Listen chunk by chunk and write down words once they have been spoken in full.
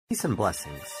Peace and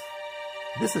blessings.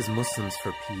 This is Muslims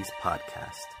for Peace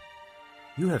podcast.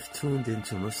 You have tuned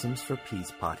into Muslims for Peace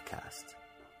podcast.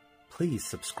 Please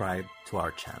subscribe to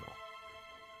our channel.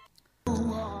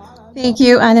 Thank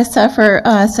you, Anissa, for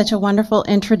such a wonderful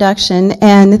introduction,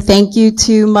 and thank you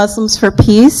to Muslims for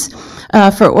Peace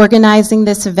for organizing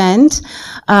this event.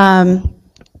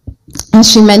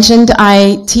 As she mentioned,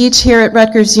 I teach here at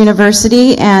Rutgers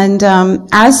University, and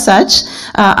as such,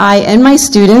 I and my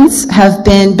students have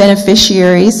been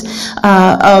beneficiaries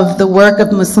of the work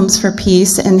of Muslims for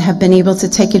Peace and have been able to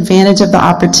take advantage of the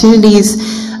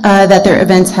opportunities that their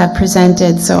events have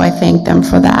presented, so I thank them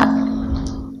for that.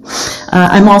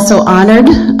 I'm also honored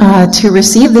to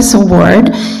receive this award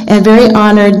and very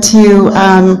honored to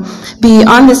be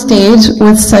on the stage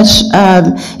with such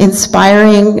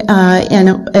inspiring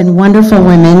and wonderful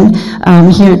women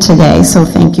here today. So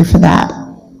thank you for that.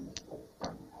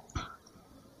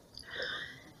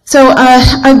 So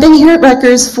I've been here at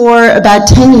Rutgers for about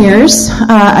 10 years.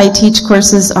 I teach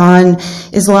courses on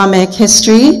Islamic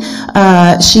history,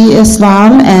 Shia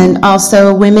Islam, and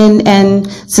also women and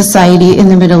society in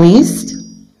the Middle East.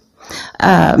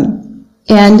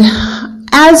 And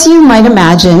as you might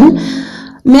imagine,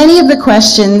 many of the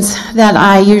questions that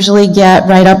I usually get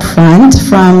right up front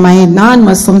from my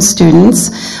non-Muslim students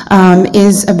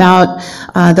is about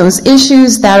those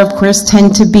issues that, of course,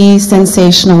 tend to be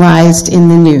sensationalized in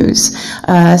the news.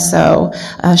 So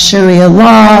Sharia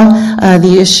law,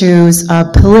 the issues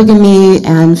of polygamy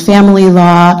and family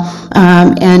law,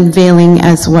 and veiling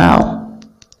as well.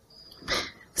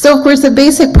 So, of course, a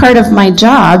basic part of my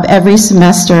job every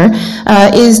semester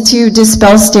is to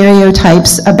dispel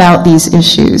stereotypes about these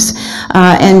issues.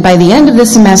 And by the end of the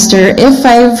semester, if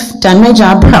I've done my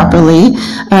job properly,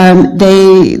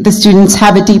 the students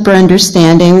have a deeper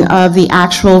understanding of the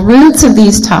actual roots of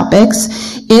these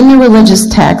topics in the religious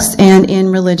text and in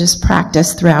religious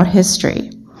practice throughout history.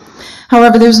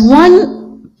 However, there's one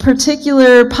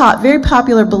particular very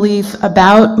popular belief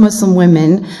about Muslim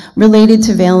women related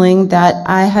to veiling that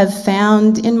I have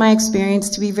found in my experience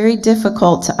to be very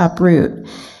difficult to uproot.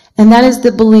 And that is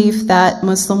the belief that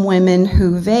Muslim women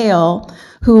who veil,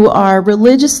 who are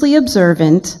religiously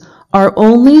observant, are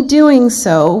only doing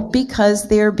so because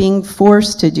they are being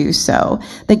forced to do so.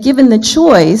 That given the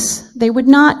choice, they would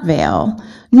not veil,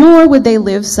 nor would they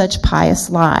live such pious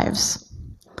lives.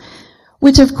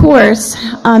 Which, of course,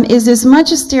 is as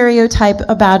much a stereotype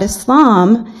about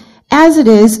Islam as it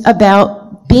is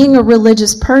about being a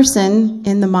religious person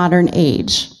in the modern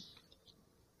age.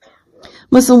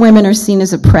 Muslim women are seen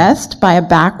as oppressed by a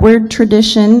backward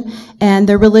tradition, and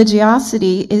their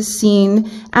religiosity is seen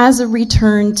as a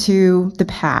return to the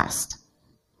past.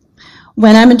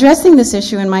 When I'm addressing this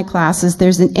issue in my classes,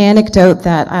 there's an anecdote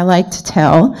that I like to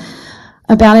tell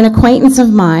about an acquaintance of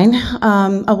mine,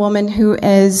 a woman who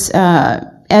is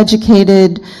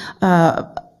educated,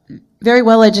 very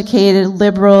well-educated,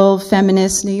 liberal,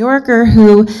 feminist New Yorker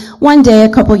who one day a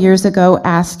couple years ago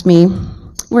asked me,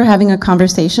 we're having a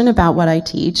conversation about what I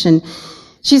teach, and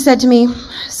she said to me,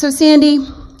 so Sandy,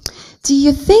 do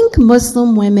you think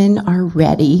Muslim women are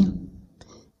ready?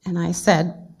 And I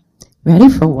said, ready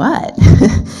for what?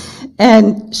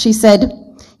 And she said,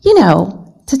 you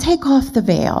know, to take off the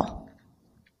veil.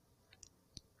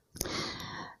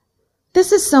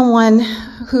 This is someone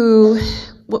who,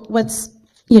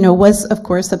 was of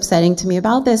course upsetting to me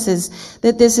about this is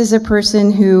that this is a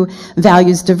person who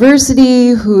values diversity,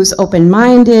 who's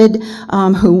open-minded,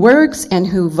 who works and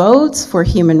who votes for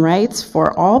human rights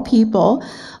for all people.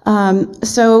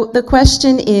 So the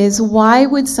question is, why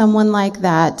would someone like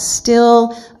that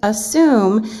still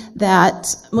assume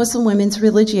that Muslim women's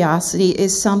religiosity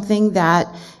is something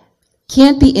that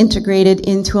can't be integrated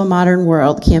into a modern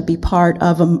world, can't be part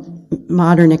of a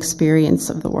modern experience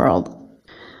of the world?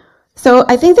 So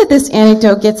I think that this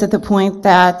anecdote gets at the point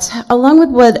that along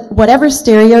with whatever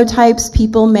stereotypes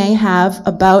people may have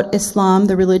about Islam,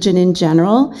 the religion in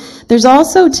general, there's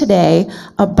also today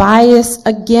a bias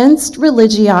against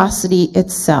religiosity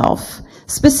itself.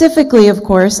 Specifically, of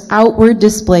course, outward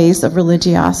displays of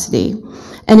religiosity.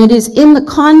 And it is in the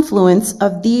confluence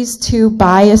of these two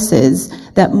biases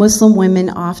that Muslim women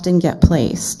often get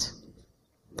placed.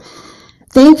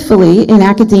 Thankfully, in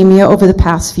academia over the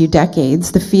past few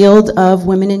decades, the field of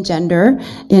women and gender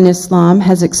in Islam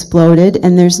has exploded,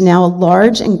 and there's now a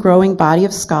large and growing body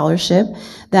of scholarship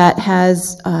that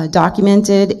has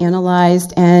documented,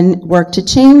 analyzed, and worked to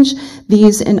change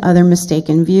these and other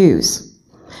mistaken views.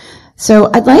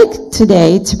 So I'd like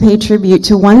today to pay tribute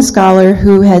to one scholar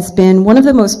who has been one of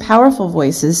the most powerful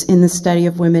voices in the study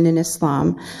of women in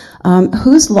Islam,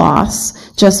 whose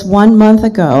loss just 1 month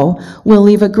ago will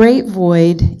leave a great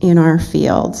void in our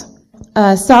field.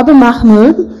 Sabah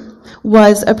Mahmood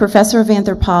was a professor of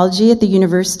anthropology at the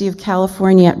University of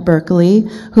California at Berkeley,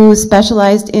 who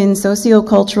specialized in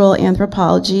sociocultural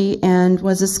anthropology and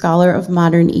was a scholar of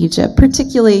modern Egypt,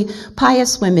 particularly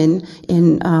pious women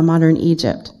in modern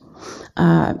Egypt.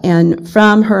 And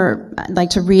from her, I'd like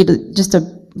to read just a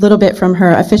little bit from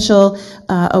her official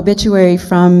obituary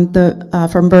from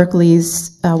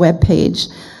Berkeley's webpage.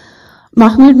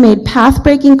 Mahmoud made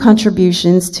path-breaking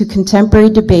contributions to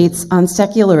contemporary debates on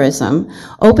secularism,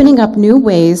 opening up new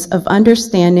ways of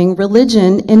understanding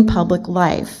religion in public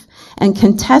life, and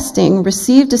contesting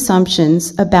received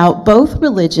assumptions about both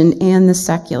religion and the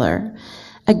secular.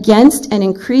 Against an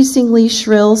increasingly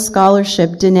shrill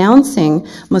scholarship denouncing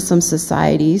Muslim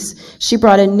societies, she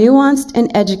brought a nuanced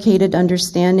and educated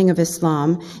understanding of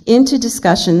Islam into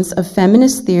discussions of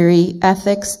feminist theory,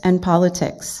 ethics, and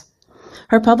politics.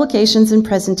 Her publications and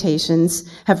presentations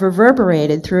have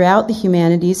reverberated throughout the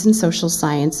humanities and social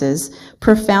sciences,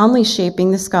 profoundly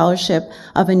shaping the scholarship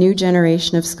of a new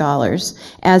generation of scholars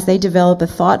as they develop a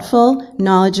thoughtful,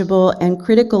 knowledgeable, and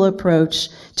critical approach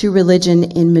to religion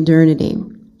in modernity.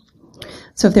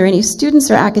 So if there are any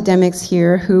students or academics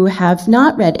here who have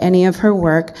not read any of her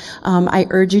work, I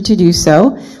urge you to do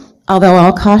so. Although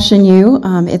I'll caution you,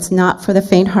 it's not for the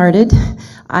faint-hearted.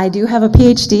 I do have a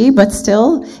PhD, but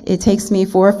still, it takes me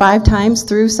 4 or 5 times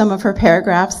through some of her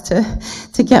paragraphs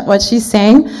to get what she's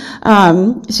saying.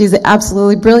 She's an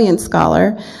absolutely brilliant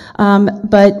scholar,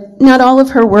 but not all of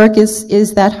her work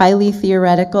is that highly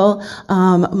theoretical.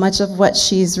 Much of what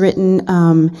she's written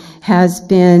has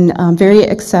been very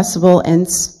accessible and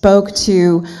spoke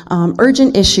to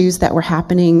urgent issues that were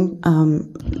happening,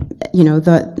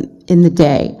 in the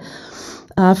day.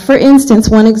 For instance,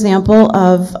 one example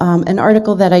of an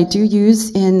article that I do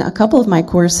use in a couple of my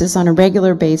courses on a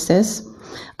regular basis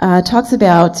talks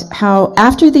about how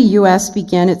after the U.S.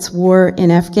 began its war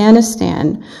in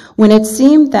Afghanistan, when it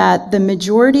seemed that the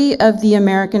majority of the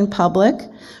American public,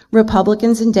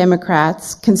 Republicans and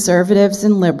Democrats, conservatives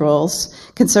and liberals,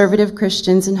 conservative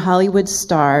Christians and Hollywood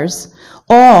stars,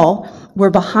 all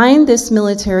were behind this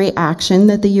military action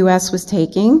that the U.S. was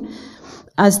taking,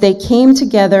 as they came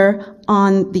together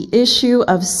on the issue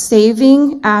of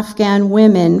saving Afghan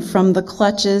women from the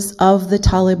clutches of the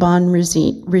Taliban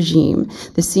regime.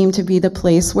 This seemed to be the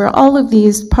place where all of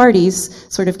these parties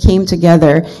sort of came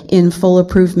together in full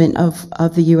improvement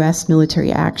of the U.S.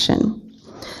 military action.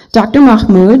 Dr.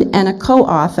 Mahmoud and a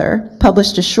co-author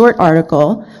published a short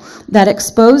article that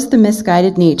exposed the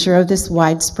misguided nature of this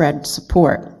widespread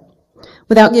support.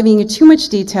 Without giving you too much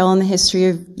detail on the history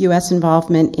of U.S.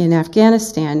 involvement in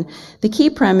Afghanistan, the key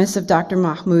premise of Dr.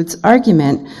 Mahmoud's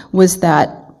argument was that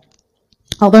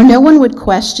although no one would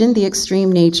question the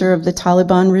extreme nature of the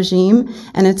Taliban regime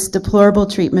and its deplorable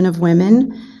treatment of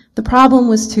women, the problem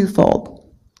was twofold.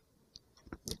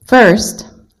 First,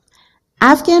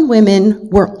 Afghan women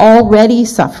were already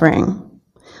suffering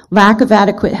lack of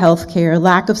adequate health care,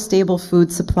 lack of stable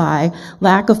food supply,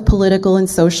 lack of political and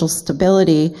social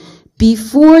stability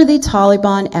before the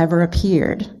Taliban ever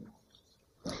appeared.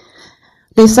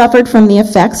 They suffered from the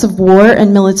effects of war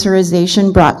and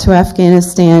militarization brought to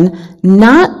Afghanistan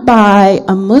not by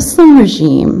a Muslim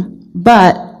regime,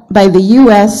 but by the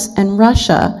US and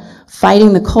Russia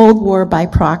fighting the Cold War by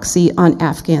proxy on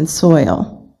Afghan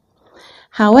soil.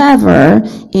 However,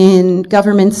 in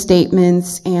government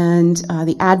statements and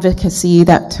the advocacy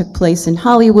that took place in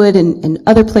Hollywood and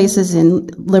other places in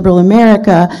liberal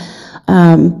America,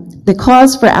 the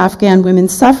cause for Afghan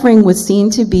women's suffering was seen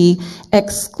to be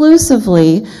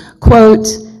exclusively, quote,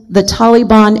 the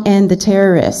Taliban and the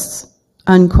terrorists,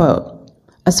 unquote,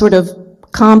 a sort of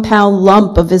compound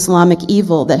lump of Islamic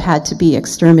evil that had to be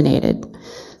exterminated.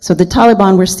 So the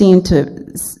Taliban were seen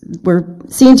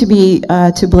to be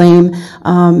to blame,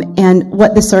 and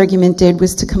what this argument did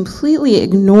was to completely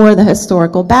ignore the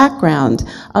historical background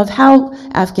of how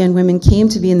Afghan women came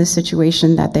to be in the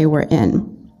situation that they were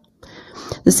in.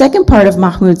 The second part of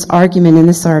Mahmoud's argument in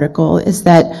this article is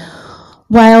that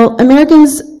while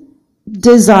Americans'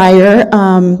 desire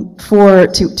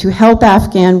to help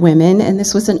Afghan women, and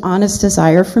this was an honest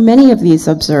desire for many of these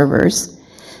observers,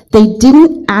 they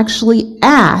didn't actually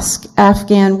ask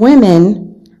Afghan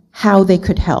women how they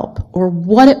could help or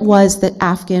what it was that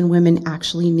Afghan women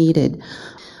actually needed.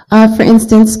 For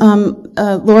instance,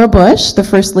 Laura Bush, the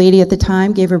first lady at the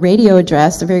time, gave a radio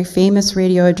address, a very famous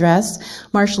radio address,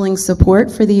 marshaling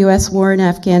support for the U.S. war in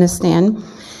Afghanistan.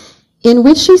 in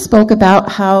which she spoke about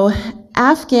how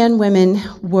Afghan women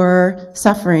were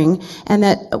suffering, and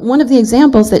that one of the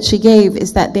examples that she gave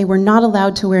is that they were not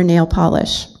allowed to wear nail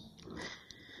polish.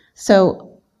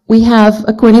 So we have,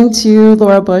 according to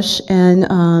Laura Bush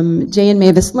and Jay and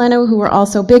Mavis Leno, who were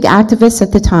also big activists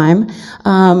at the time,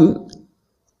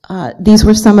 these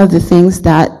were some of the things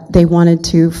that they wanted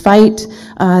to fight,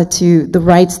 to the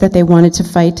rights that they wanted to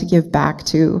fight to give back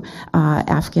to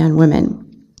Afghan women.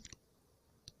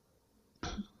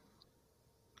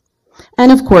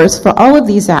 And of course, for all of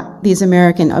these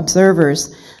American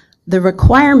observers, the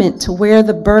requirement to wear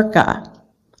the burqa,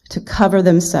 to cover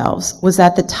themselves, was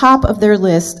at the top of their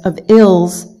list of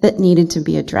ills that needed to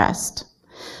be addressed.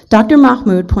 Dr.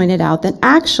 Mahmoud pointed out that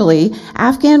actually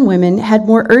Afghan women had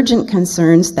more urgent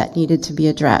concerns that needed to be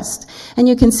addressed. And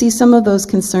you can see some of those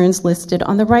concerns listed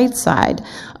on the right side.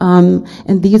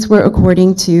 And these were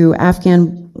according to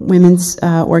Afghan women's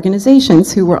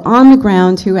organizations who were on the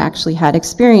ground, who actually had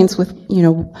experience with,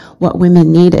 what women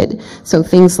needed. So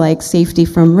things like safety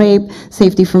from rape,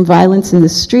 safety from violence in the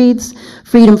streets,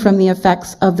 freedom from the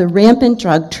effects of the rampant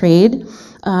drug trade,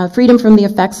 freedom from the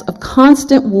effects of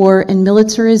constant war and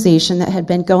militarization that had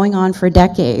been going on for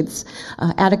decades,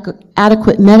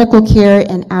 adequate medical care,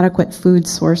 and adequate food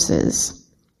sources.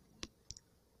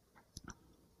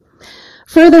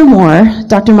 Furthermore,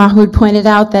 Dr. Mahmoud pointed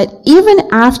out that even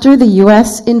after the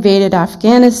U.S. invaded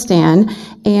Afghanistan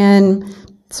and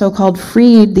so-called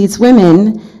freed these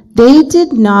women, they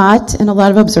did not, and a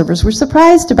lot of observers were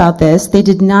surprised about this, they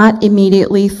did not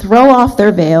immediately throw off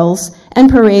their veils and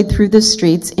parade through the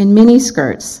streets in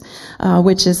miniskirts,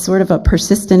 which is sort of a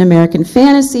persistent American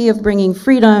fantasy of bringing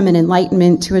freedom and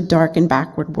enlightenment to a dark and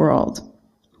backward world.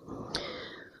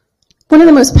 One of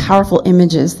the most powerful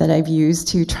images that I've used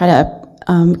to try to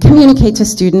communicate to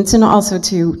students and also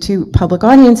to public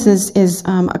audiences is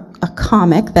a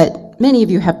comic that many of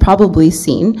you have probably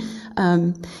seen.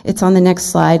 It's on the next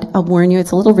slide. I'll warn you,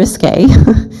 it's a little risque.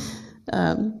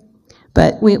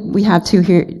 But we have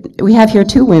here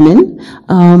two women.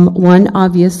 One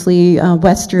obviously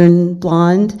Western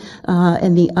blonde,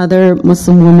 and the other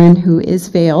Muslim woman who is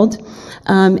veiled.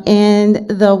 And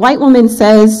the white woman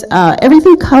says,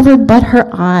 everything covered but her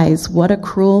eyes. What a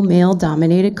cruel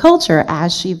male-dominated culture,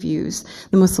 as she views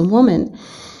the Muslim woman.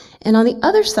 And on the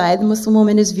other side, the Muslim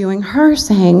woman is viewing her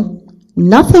saying,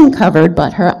 nothing covered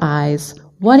but her eyes.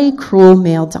 What a cruel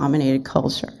male-dominated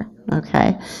culture.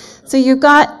 Okay? So you've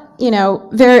got,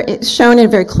 it's shown in a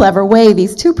very clever way,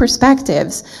 these two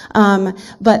perspectives,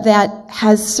 but that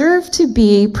has served to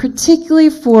be,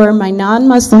 particularly for my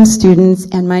non-Muslim students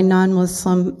and my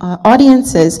non-Muslim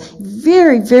audiences,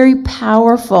 very, very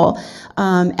powerful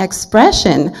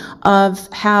expression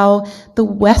of how the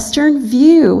Western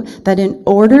view that in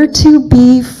order to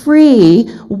be free,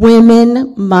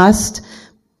 women must,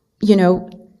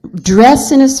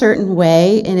 dress in a certain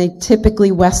way, in a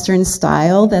typically Western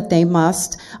style, that they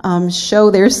must show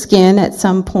their skin at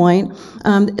some point,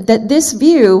 that this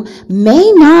view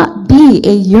may not be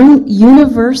a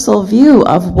universal view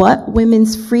of what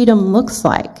women's freedom looks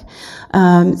like.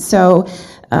 So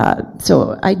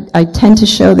I tend to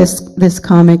show this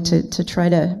comic to try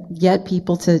to get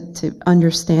people to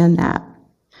understand that.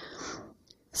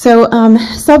 So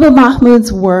Sabah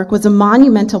Mahmoud's work was a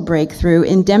monumental breakthrough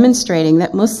in demonstrating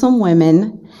that Muslim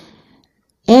women,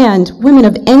 and women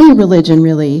of any religion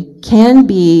really, can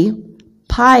be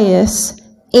pious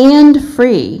and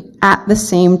free at the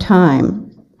same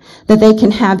time. That they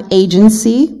can have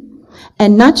agency,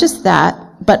 and not just that,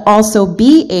 but also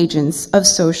be agents of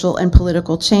social and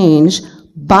political change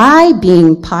by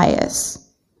being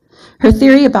pious. Her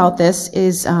theory about this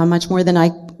is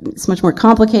it's much more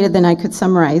complicated than I could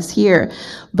summarize here.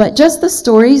 But just the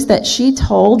stories that she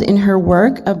told in her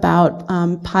work about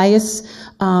pious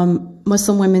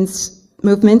Muslim women's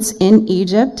movements in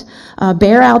Egypt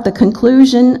bear out the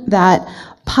conclusion that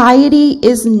piety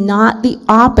is not the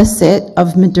opposite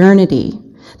of modernity,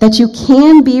 that you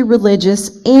can be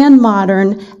religious and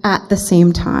modern at the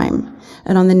same time.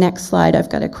 And on the next slide, I've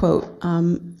got a quote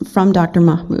from Dr.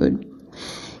 Mahmoud.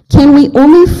 Can we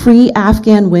only free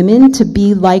Afghan women to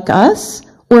be like us,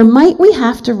 or might we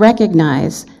have to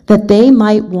recognize that they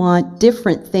might want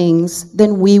different things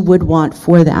than we would want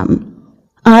for them?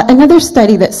 Another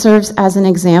study that serves as an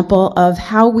example of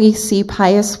how we see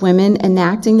pious women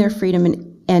enacting their freedom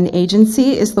and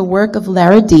agency is the work of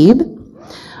Lara Deeb,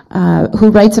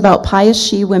 who writes about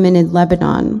pious Shia women in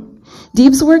Lebanon.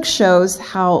 Deeb's work shows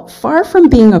how, far from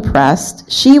being oppressed,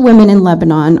 Shia women in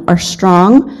Lebanon are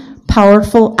strong,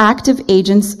 powerful, active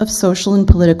agents of social and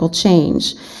political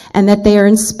change, and that they are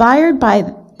inspired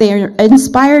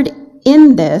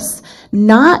in this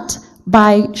not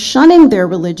by shunning their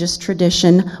religious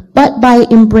tradition, but by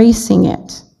embracing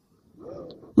it.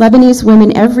 Lebanese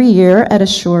women every year at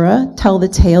Ashura tell the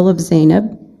tale of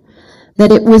Zainab,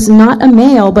 that it was not a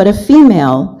male but a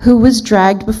female who was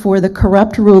dragged before the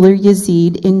corrupt ruler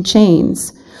Yazid in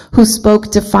chains, who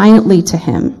spoke defiantly to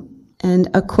him. And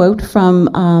a quote from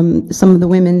some of the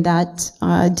women that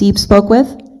Deep spoke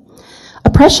with.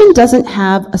 Oppression doesn't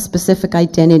have a specific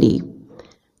identity.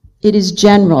 It is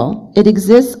general. It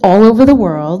exists all over the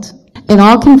world. In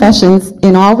all confessions,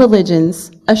 in all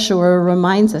religions, Ashura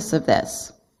reminds us of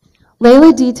this.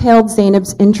 Layla detailed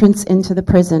Zainab's entrance into the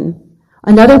prison.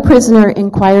 Another prisoner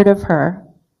inquired of her,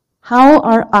 "How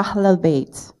are Ahl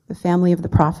al-Bayt, the family of the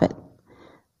Prophet?"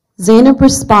 Zainab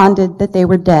responded that they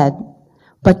were dead,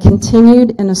 but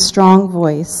continued in a strong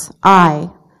voice, I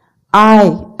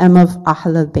am of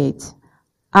Ahl al-Bayt.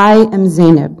 I am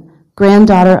Zainab,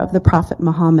 granddaughter of the Prophet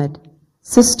Muhammad,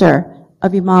 sister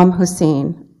of Imam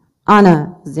Hussein.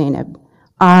 Ana Zainab.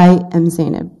 I am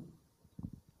Zainab.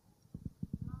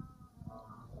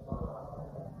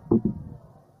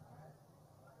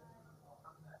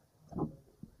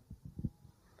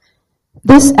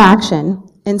 This action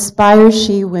inspires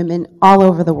Shi women all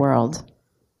over the world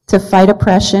to fight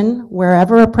oppression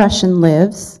wherever oppression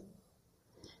lives,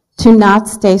 to not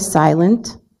stay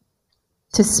silent,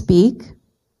 to speak,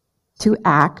 to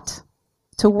act,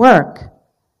 to work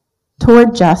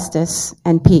toward justice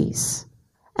and peace.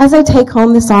 As I take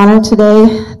home this honor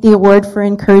today, the award for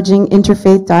encouraging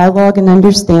interfaith dialogue and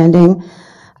understanding,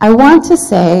 I want to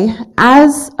say,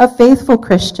 as a faithful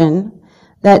Christian,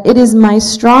 that it is my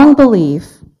strong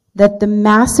belief that the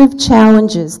massive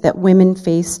challenges that women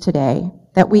face today,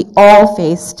 that we all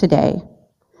face today,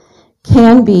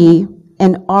 can be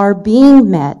and are being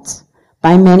met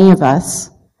by many of us,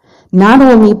 not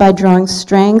only by drawing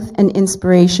strength and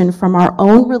inspiration from our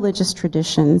own religious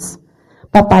traditions,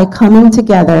 but by coming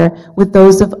together with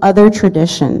those of other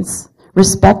traditions,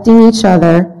 respecting each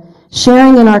other,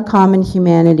 sharing in our common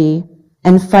humanity,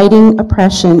 and fighting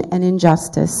oppression and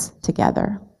injustice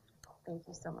together.